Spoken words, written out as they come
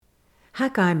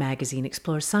Hackeye magazine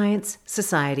explores science,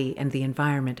 society, and the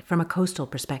environment from a coastal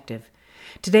perspective.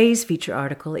 Today's feature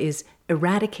article is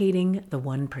Eradicating the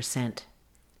 1%.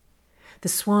 The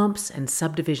swamps and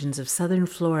subdivisions of southern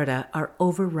Florida are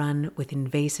overrun with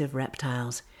invasive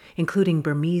reptiles, including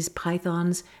Burmese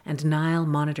pythons and Nile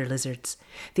monitor lizards.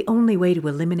 The only way to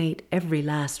eliminate every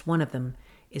last one of them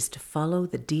is to follow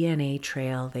the DNA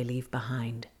trail they leave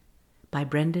behind. By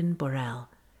Brendan Borrell.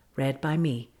 Read by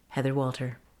me, Heather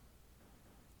Walter.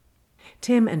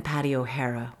 Tim and Patty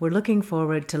O'Hara were looking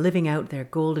forward to living out their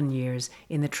golden years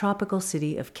in the tropical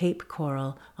city of Cape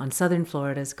Coral on southern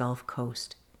Florida's Gulf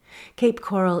Coast. Cape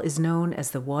Coral is known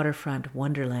as the waterfront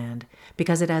wonderland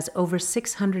because it has over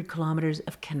 600 kilometers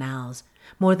of canals,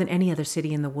 more than any other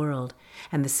city in the world,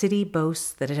 and the city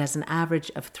boasts that it has an average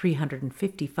of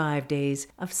 355 days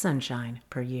of sunshine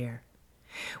per year.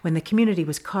 When the community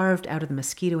was carved out of the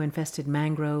mosquito-infested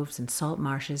mangroves and salt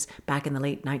marshes back in the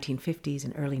late 1950s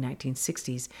and early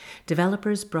 1960s,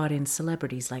 developers brought in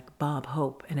celebrities like Bob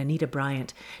Hope and Anita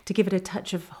Bryant to give it a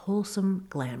touch of wholesome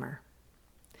glamour.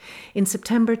 In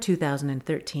September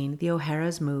 2013, the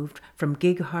O'Haras moved from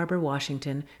Gig Harbor,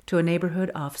 Washington, to a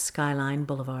neighborhood off Skyline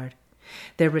Boulevard.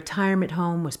 Their retirement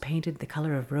home was painted the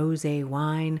color of rosé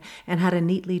wine and had a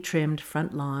neatly trimmed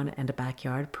front lawn and a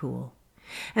backyard pool.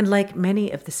 And like many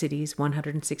of the city's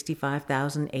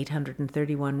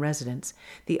 165,831 residents,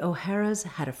 the O'Haras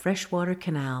had a freshwater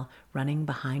canal running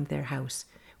behind their house,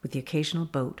 with the occasional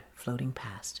boat floating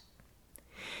past.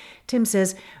 Tim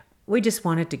says, "We just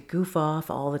wanted to goof off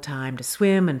all the time, to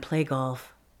swim and play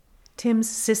golf." Tim's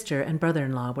sister and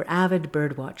brother-in-law were avid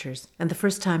bird watchers, and the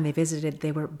first time they visited,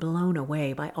 they were blown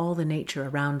away by all the nature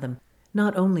around them.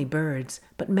 Not only birds,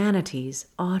 but manatees,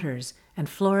 otters, and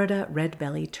Florida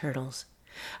red-bellied turtles.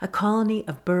 A colony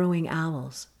of burrowing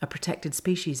owls, a protected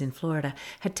species in Florida,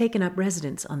 had taken up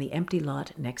residence on the empty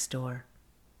lot next door.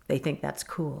 They think that's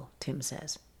cool, Tim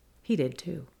says. He did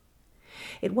too.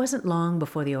 It wasn't long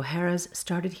before the O'Haras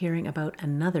started hearing about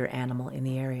another animal in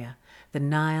the area, the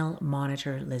Nile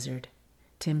monitor lizard.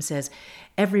 Tim says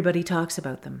everybody talks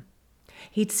about them.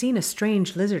 He'd seen a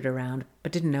strange lizard around,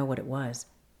 but didn't know what it was.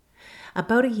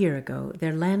 About a year ago,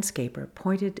 their landscaper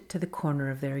pointed to the corner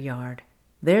of their yard.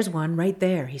 "There's one right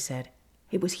there," he said.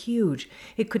 It was huge.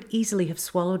 It could easily have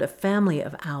swallowed a family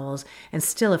of owls and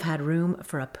still have had room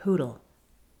for a poodle.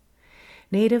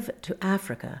 Native to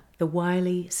Africa, the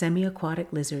wily,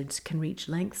 semi-aquatic lizards can reach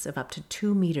lengths of up to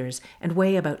 2 meters and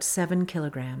weigh about 7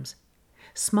 kilograms.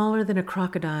 Smaller than a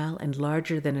crocodile and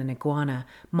larger than an iguana,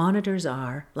 monitors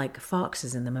are, like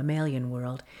foxes in the mammalian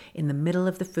world, in the middle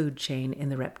of the food chain in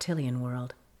the reptilian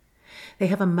world. They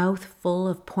have a mouth full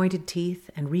of pointed teeth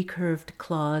and recurved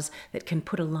claws that can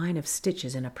put a line of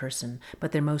stitches in a person,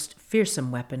 but their most fearsome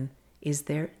weapon is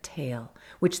their tail,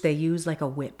 which they use like a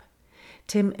whip.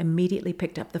 Tim immediately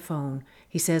picked up the phone.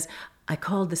 He says, "I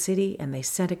called the city and they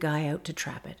sent a guy out to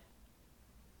trap it."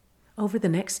 Over the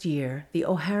next year, the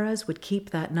O'Haras would keep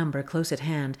that number close at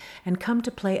hand and come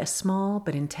to play a small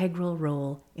but integral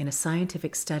role in a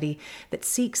scientific study that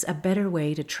seeks a better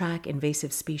way to track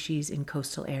invasive species in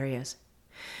coastal areas.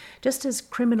 Just as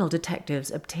criminal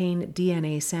detectives obtain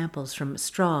DNA samples from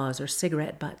straws or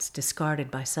cigarette butts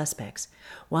discarded by suspects,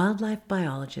 wildlife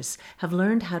biologists have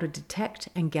learned how to detect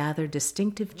and gather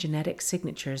distinctive genetic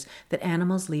signatures that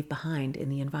animals leave behind in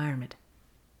the environment.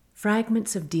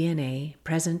 Fragments of DNA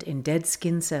present in dead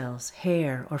skin cells,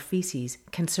 hair, or feces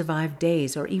can survive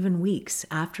days or even weeks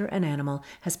after an animal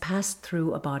has passed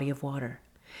through a body of water.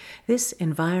 This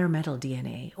environmental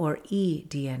DNA, or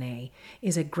eDNA,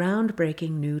 is a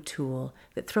groundbreaking new tool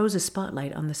that throws a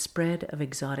spotlight on the spread of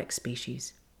exotic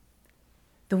species.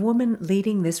 The woman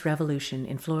leading this revolution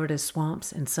in Florida's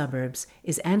swamps and suburbs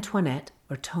is Antoinette,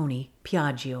 or Tony,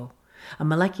 Piaggio, a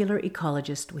molecular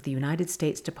ecologist with the United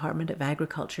States Department of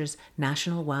Agriculture's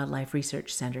National Wildlife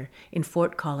Research Center in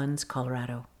Fort Collins,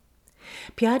 Colorado.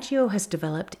 Piaggio has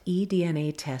developed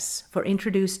eDNA tests for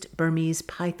introduced Burmese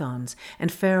pythons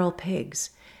and feral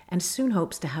pigs, and soon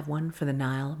hopes to have one for the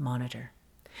Nile monitor.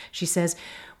 She says,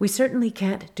 "We certainly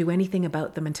can't do anything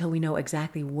about them until we know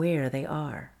exactly where they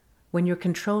are. When you're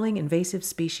controlling invasive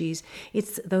species,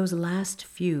 it's those last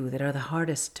few that are the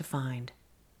hardest to find."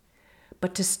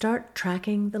 But to start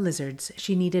tracking the lizards,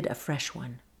 she needed a fresh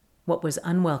one. What was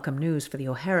unwelcome news for the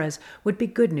O'Haras would be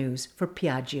good news for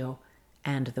Piaggio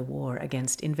and the war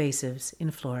against invasives in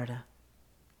Florida.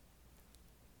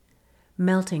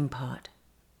 Melting pot.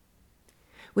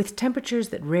 With temperatures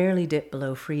that rarely dip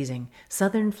below freezing,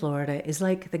 southern Florida is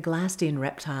like the Glastian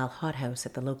reptile hothouse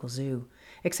at the local zoo,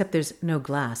 except there's no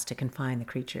glass to confine the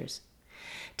creatures.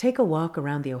 Take a walk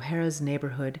around the O'Hara's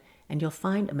neighborhood and you'll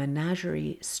find a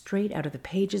menagerie straight out of the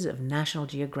pages of National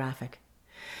Geographic.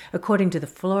 According to the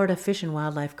Florida Fish and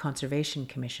Wildlife Conservation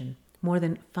Commission, more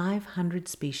than 500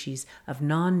 species of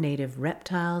non-native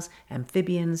reptiles,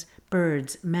 amphibians,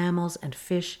 birds, mammals, and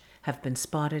fish have been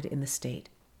spotted in the state.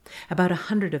 About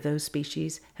 100 of those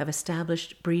species have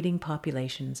established breeding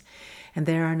populations, and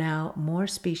there are now more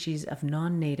species of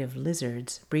non-native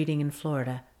lizards breeding in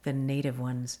Florida than native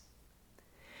ones.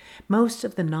 Most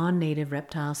of the non-native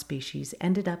reptile species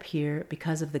ended up here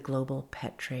because of the global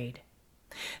pet trade.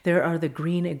 There are the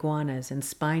green iguanas and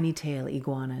spiny tail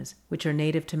iguanas, which are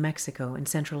native to Mexico and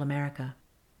Central America,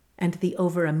 and the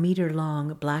over a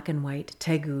meter-long black and white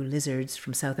tegu lizards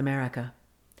from South America.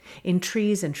 In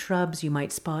trees and shrubs you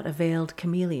might spot a veiled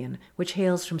chameleon, which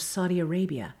hails from Saudi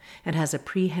Arabia and has a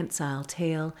prehensile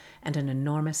tail and an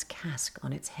enormous casque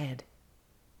on its head.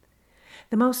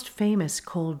 The most famous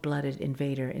cold-blooded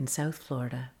invader in South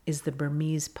Florida is the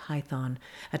Burmese python,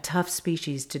 a tough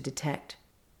species to detect.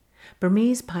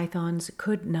 Burmese pythons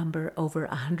could number over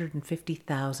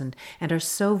 150,000 and are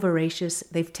so voracious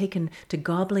they've taken to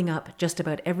gobbling up just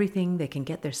about everything they can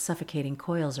get their suffocating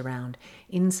coils around,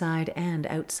 inside and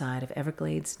outside of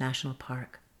Everglades National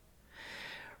Park.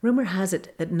 Rumor has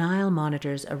it that Nile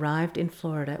monitors arrived in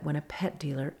Florida when a pet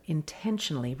dealer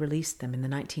intentionally released them in the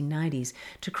 1990s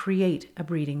to create a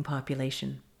breeding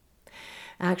population.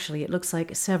 Actually, it looks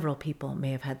like several people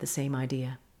may have had the same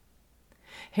idea.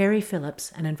 Harry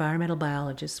Phillips, an environmental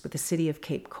biologist with the city of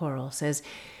Cape Coral, says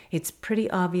it's pretty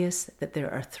obvious that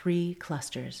there are 3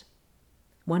 clusters.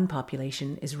 One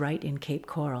population is right in Cape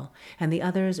Coral, and the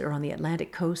others are on the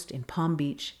Atlantic coast in Palm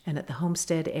Beach and at the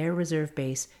Homestead Air Reserve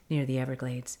Base near the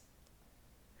Everglades.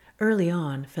 Early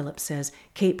on, Phillips says,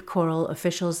 Cape Coral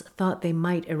officials thought they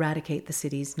might eradicate the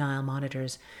city's Nile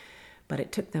monitors, but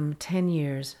it took them 10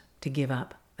 years to give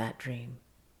up that dream.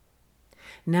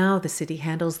 Now the city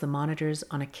handles the monitors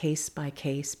on a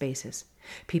case-by-case basis.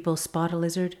 People spot a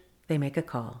lizard, they make a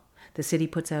call. The city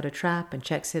puts out a trap and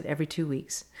checks it every 2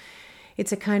 weeks.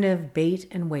 It's a kind of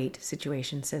bait-and-wait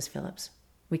situation, says Phillips.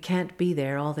 We can't be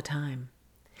there all the time.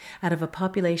 Out of a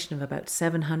population of about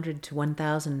 700 to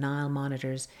 1,000 Nile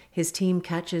monitors, his team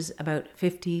catches about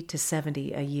 50 to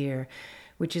 70 a year,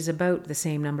 which is about the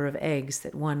same number of eggs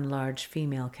that one large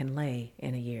female can lay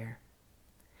in a year.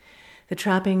 The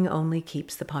trapping only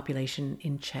keeps the population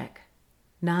in check.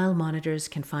 Nile monitors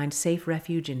can find safe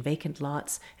refuge in vacant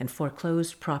lots and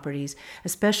foreclosed properties,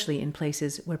 especially in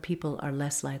places where people are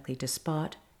less likely to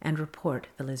spot and report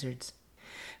the lizards.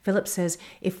 Phillips says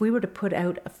if we were to put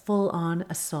out a full-on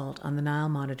assault on the Nile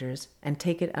monitors and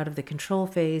take it out of the control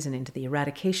phase and into the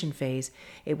eradication phase,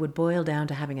 it would boil down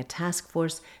to having a task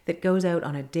force that goes out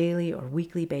on a daily or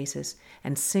weekly basis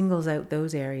and singles out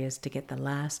those areas to get the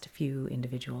last few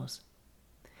individuals.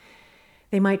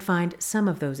 They might find some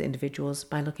of those individuals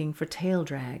by looking for tail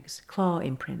drags, claw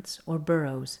imprints, or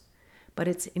burrows, but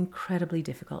it's incredibly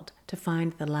difficult to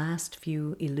find the last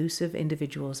few elusive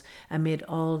individuals amid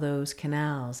all those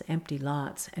canals, empty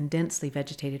lots, and densely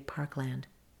vegetated parkland.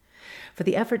 For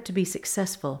the effort to be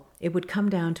successful, it would come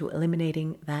down to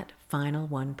eliminating that final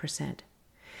 1%,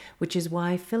 which is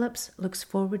why Phillips looks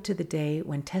forward to the day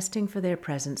when testing for their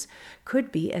presence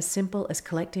could be as simple as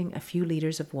collecting a few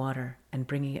liters of water and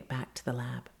bringing it back to the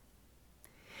lab.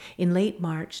 In late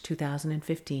March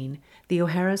 2015, the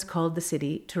O'Haras called the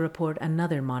city to report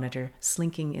another monitor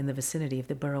slinking in the vicinity of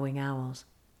the burrowing owls.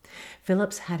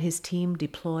 Phillips had his team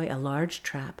deploy a large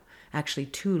trap, actually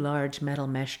 2 large metal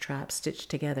mesh traps stitched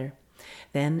together.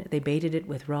 Then they baited it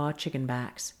with raw chicken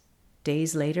backs.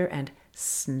 Days later, and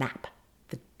snap!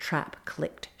 The trap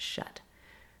clicked shut.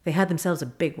 They had themselves a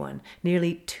big one,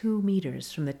 nearly 2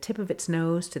 meters from the tip of its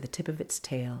nose to the tip of its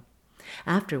tail.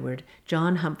 Afterward,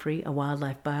 John Humphrey, a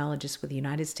wildlife biologist with the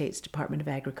United States Department of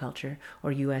Agriculture,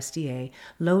 or USDA,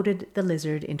 loaded the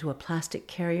lizard into a plastic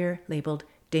carrier labeled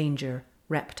Danger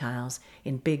Reptiles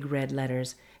in big red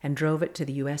letters and drove it to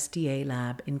the USDA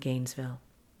lab in Gainesville.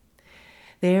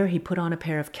 There he put on a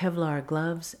pair of Kevlar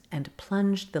gloves and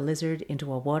plunged the lizard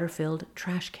into a water-filled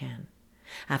trash can.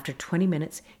 After 20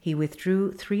 minutes, he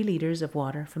withdrew 3 liters of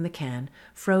water from the can,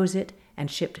 froze it, and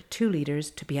shipped 2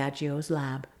 liters to Piaggio's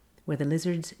lab, where the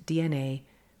lizard's DNA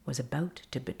was about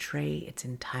to betray its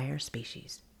entire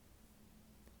species.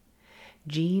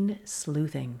 Gene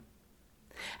sleuthing.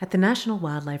 At the National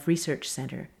Wildlife Research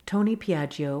Center, Toni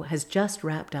Piaggio has just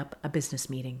wrapped up a business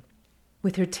meeting.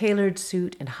 With her tailored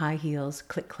suit and high heels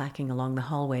click-clacking along the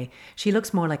hallway, she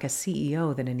looks more like a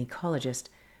CEO than an ecologist,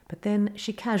 but then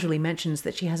she casually mentions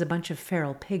that she has a bunch of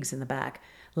feral pigs in the back,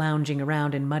 lounging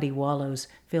around in muddy wallows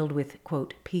filled with,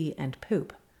 quote, pee and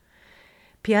poop.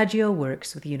 Piaggio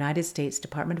works with the United States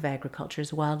Department of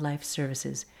Agriculture's Wildlife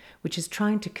Services, which is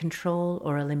trying to control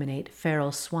or eliminate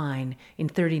feral swine in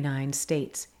 39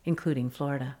 states, including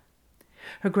Florida.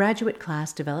 Her graduate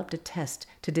class developed a test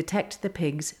to detect the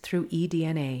pigs through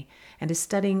eDNA and is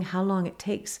studying how long it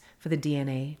takes for the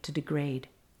DNA to degrade.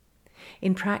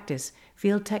 In practice,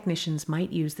 field technicians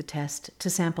might use the test to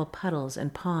sample puddles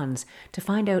and ponds to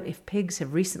find out if pigs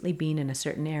have recently been in a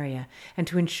certain area and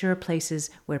to ensure places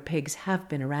where pigs have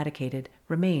been eradicated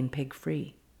remain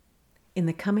pig-free. In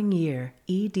the coming year,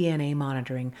 eDNA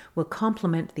monitoring will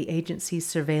complement the agency's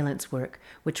surveillance work,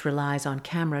 which relies on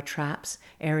camera traps,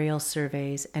 aerial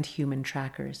surveys, and human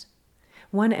trackers.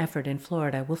 One effort in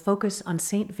Florida will focus on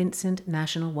St. Vincent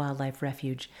National Wildlife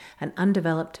Refuge, an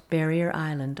undeveloped barrier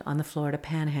island on the Florida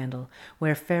Panhandle,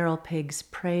 where feral pigs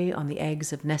prey on the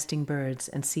eggs of nesting birds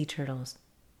and sea turtles.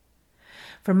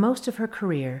 For most of her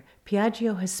career,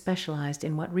 Piaggio has specialized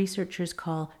in what researchers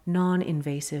call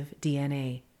non-invasive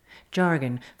DNA,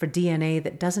 jargon for DNA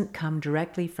that doesn't come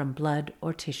directly from blood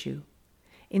or tissue.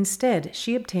 Instead,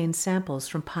 she obtains samples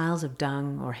from piles of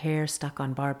dung or hair stuck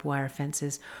on barbed wire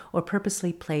fences or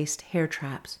purposely placed hair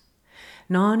traps.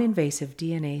 Non-invasive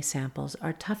DNA samples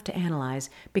are tough to analyze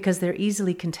because they're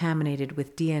easily contaminated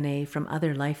with DNA from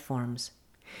other life forms.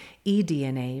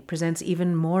 eDNA presents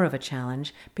even more of a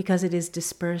challenge because it is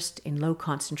dispersed in low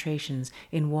concentrations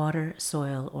in water,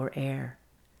 soil, or air.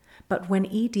 But when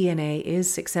eDNA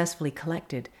is successfully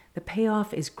collected, the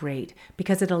payoff is great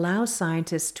because it allows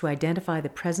scientists to identify the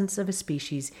presence of a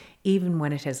species even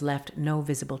when it has left no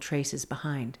visible traces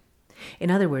behind. In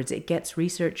other words, it gets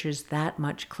researchers that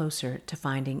much closer to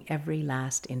finding every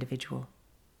last individual.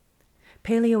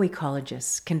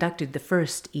 Paleoecologists conducted the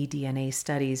first eDNA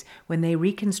studies when they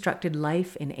reconstructed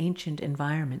life in ancient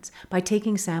environments by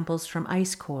taking samples from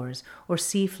ice cores or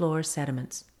seafloor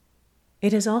sediments.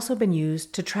 It has also been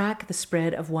used to track the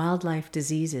spread of wildlife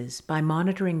diseases by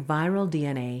monitoring viral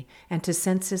DNA and to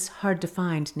census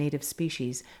hard-to-find native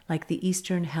species like the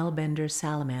eastern hellbender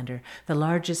salamander, the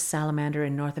largest salamander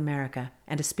in North America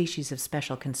and a species of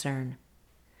special concern.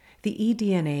 The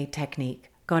eDNA technique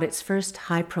got its first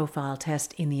high-profile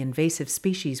test in the invasive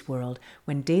species world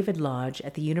when David Lodge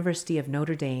at the University of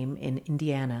Notre Dame in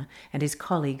Indiana and his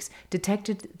colleagues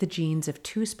detected the genes of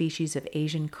 2 species of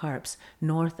Asian carps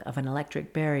north of an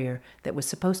electric barrier that was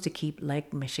supposed to keep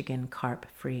Lake Michigan carp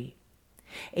free.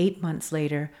 8 months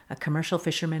later, a commercial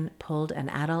fisherman pulled an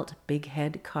adult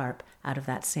bighead carp out of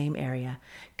that same area,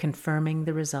 confirming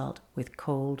the result with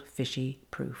cold, fishy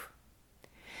proof.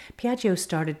 Piaggio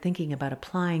started thinking about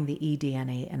applying the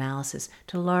eDNA analysis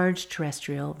to large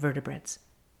terrestrial vertebrates.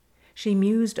 She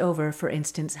mused over, for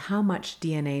instance, how much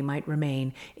DNA might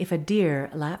remain if a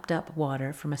deer lapped up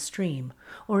water from a stream,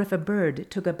 or if a bird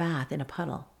took a bath in a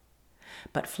puddle.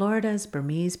 But Florida's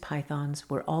Burmese pythons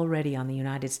were already on the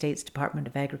United States Department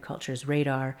of Agriculture's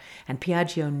radar, and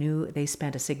Piaggio knew they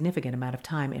spent a significant amount of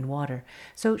time in water,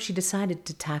 so she decided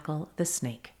to tackle the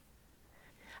snake.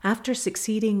 After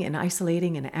succeeding in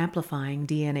isolating and amplifying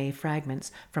DNA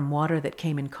fragments from water that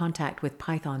came in contact with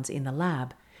pythons in the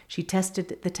lab, she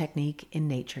tested the technique in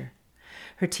nature.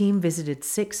 Her team visited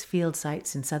 6 field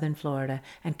sites in southern Florida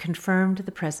and confirmed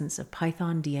the presence of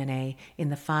python DNA in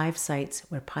the 5 sites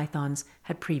where pythons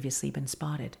had previously been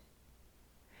spotted.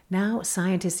 Now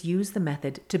scientists use the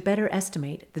method to better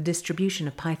estimate the distribution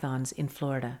of pythons in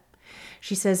Florida.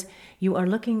 She says, you are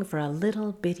looking for a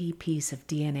little bitty piece of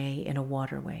DNA in a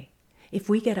waterway. If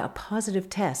we get a positive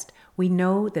test, we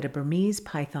know that a Burmese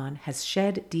python has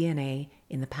shed DNA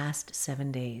in the past 7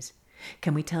 days.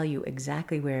 Can we tell you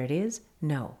exactly where it is?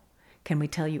 No. Can we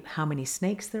tell you how many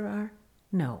snakes there are?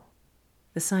 No.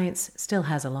 The science still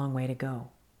has a long way to go.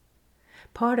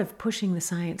 Part of pushing the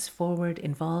science forward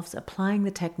involves applying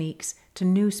the techniques to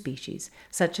new species,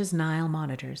 such as Nile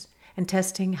monitors, and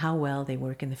testing how well they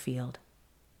work in the field.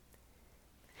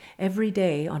 Every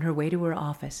day on her way to her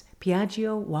office,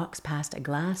 Piaggio walks past a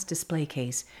glass display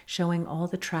case showing all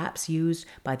the traps used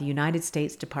by the United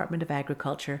States Department of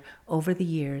Agriculture over the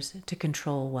years to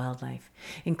control wildlife,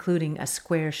 including a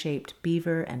square-shaped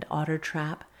beaver and otter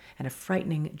trap and a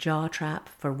frightening jaw trap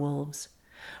for wolves.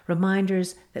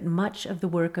 Reminders that much of the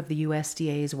work of the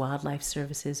USDA's wildlife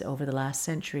services over the last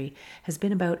century has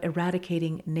been about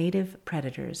eradicating native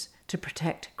predators to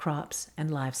protect crops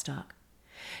and livestock.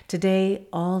 Today,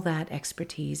 all that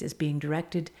expertise is being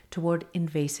directed toward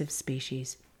invasive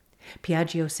species.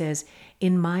 Piaggio says,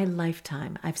 in my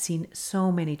lifetime, I've seen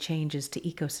so many changes to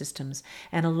ecosystems,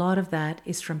 and a lot of that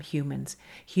is from humans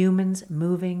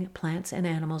moving plants and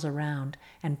animals around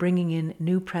and bringing in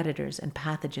new predators and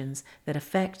pathogens that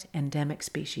affect endemic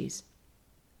species.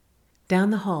 Down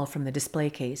the hall from the display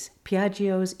case,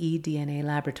 Piaggio's eDNA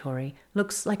laboratory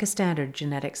looks like a standard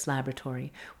genetics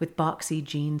laboratory with boxy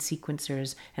gene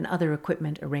sequencers and other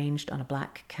equipment arranged on a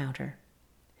black counter.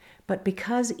 But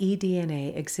because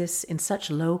eDNA exists in such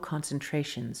low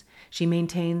concentrations, she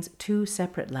maintains 2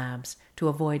 separate labs to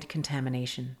avoid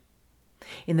contamination.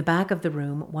 In the back of the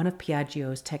room, one of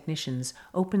Piaggio's technicians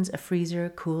opens a freezer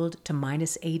cooled to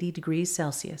minus 80 degrees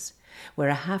Celsius, where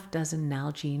a half-dozen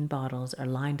Nalgene bottles are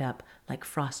lined up like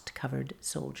frost-covered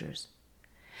soldiers.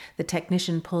 The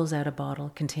technician pulls out a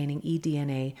bottle containing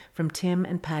eDNA from Tim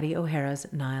and Patty O'Hara's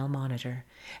Nile monitor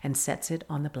and sets it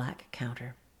on the black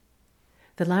counter.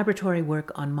 The laboratory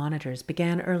work on monitors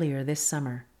began earlier this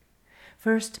summer.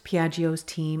 First, Piaggio's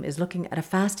team is looking at a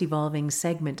fast-evolving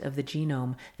segment of the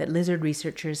genome that lizard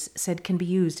researchers said can be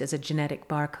used as a genetic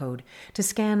barcode to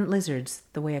scan lizards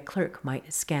the way a clerk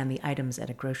might scan the items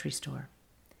at a grocery store.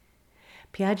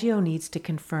 Piaggio needs to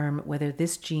confirm whether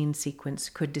this gene sequence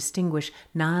could distinguish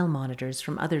Nile monitors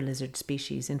from other lizard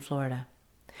species in Florida.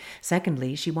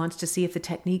 Secondly, she wants to see if the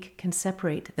technique can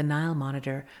separate the Nile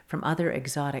monitor from other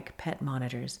exotic pet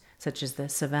monitors, such as the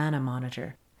Savannah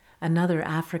monitor, another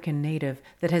African native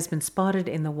that has been spotted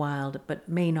in the wild but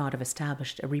may not have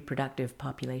established a reproductive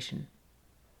population.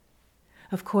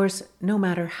 Of course, no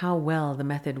matter how well the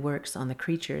method works on the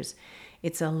creatures,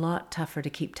 it's a lot tougher to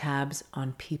keep tabs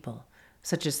on people,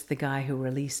 such as the guy who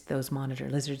released those monitor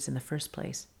lizards in the first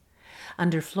place.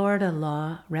 Under Florida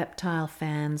law, reptile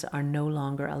fans are no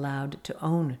longer allowed to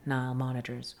own Nile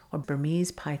monitors or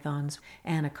Burmese pythons,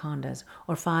 anacondas,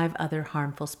 or 5 other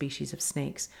harmful species of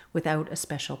snakes without a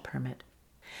special permit.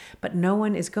 But no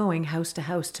one is going house to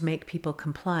house to make people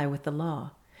comply with the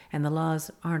law, and the laws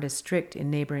aren't as strict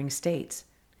in neighboring states.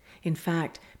 In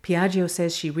fact, Piaggio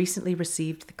says she recently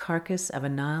received the carcass of a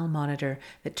Nile monitor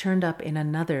that turned up in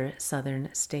another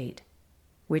southern state.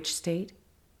 Which state?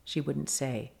 She wouldn't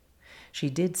say. She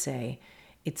did say,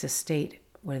 it's a state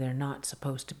where they're not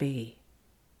supposed to be.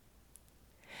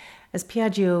 As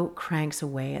Piaggio cranks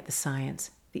away at the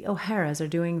science, the O'Haras are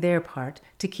doing their part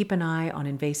to keep an eye on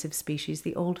invasive species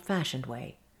the old-fashioned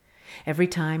way. Every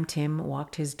time Tim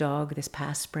walked his dog this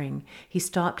past spring, he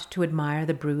stopped to admire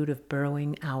the brood of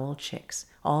burrowing owl chicks,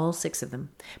 all 6 of them,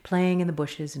 playing in the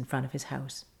bushes in front of his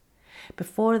house.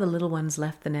 Before the little ones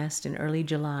left the nest in early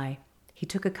July, he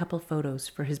took a couple photos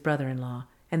for his brother-in-law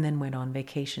and then went on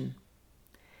vacation.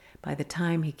 By the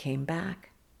time he came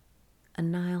back, a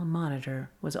Nile monitor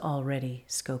was already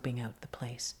scoping out the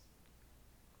place.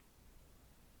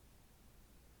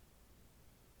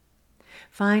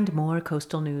 Find more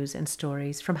coastal news and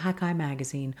stories from Hakai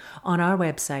Magazine on our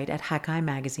website at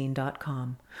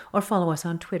hakaimagazine.com or follow us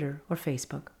on Twitter or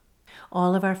Facebook.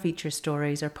 All of our feature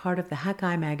stories are part of the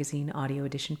Hakai Magazine Audio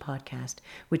Edition podcast,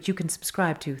 which you can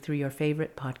subscribe to through your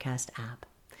favorite podcast app.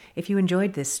 If you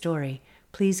enjoyed this story,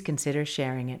 please consider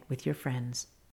sharing it with your friends.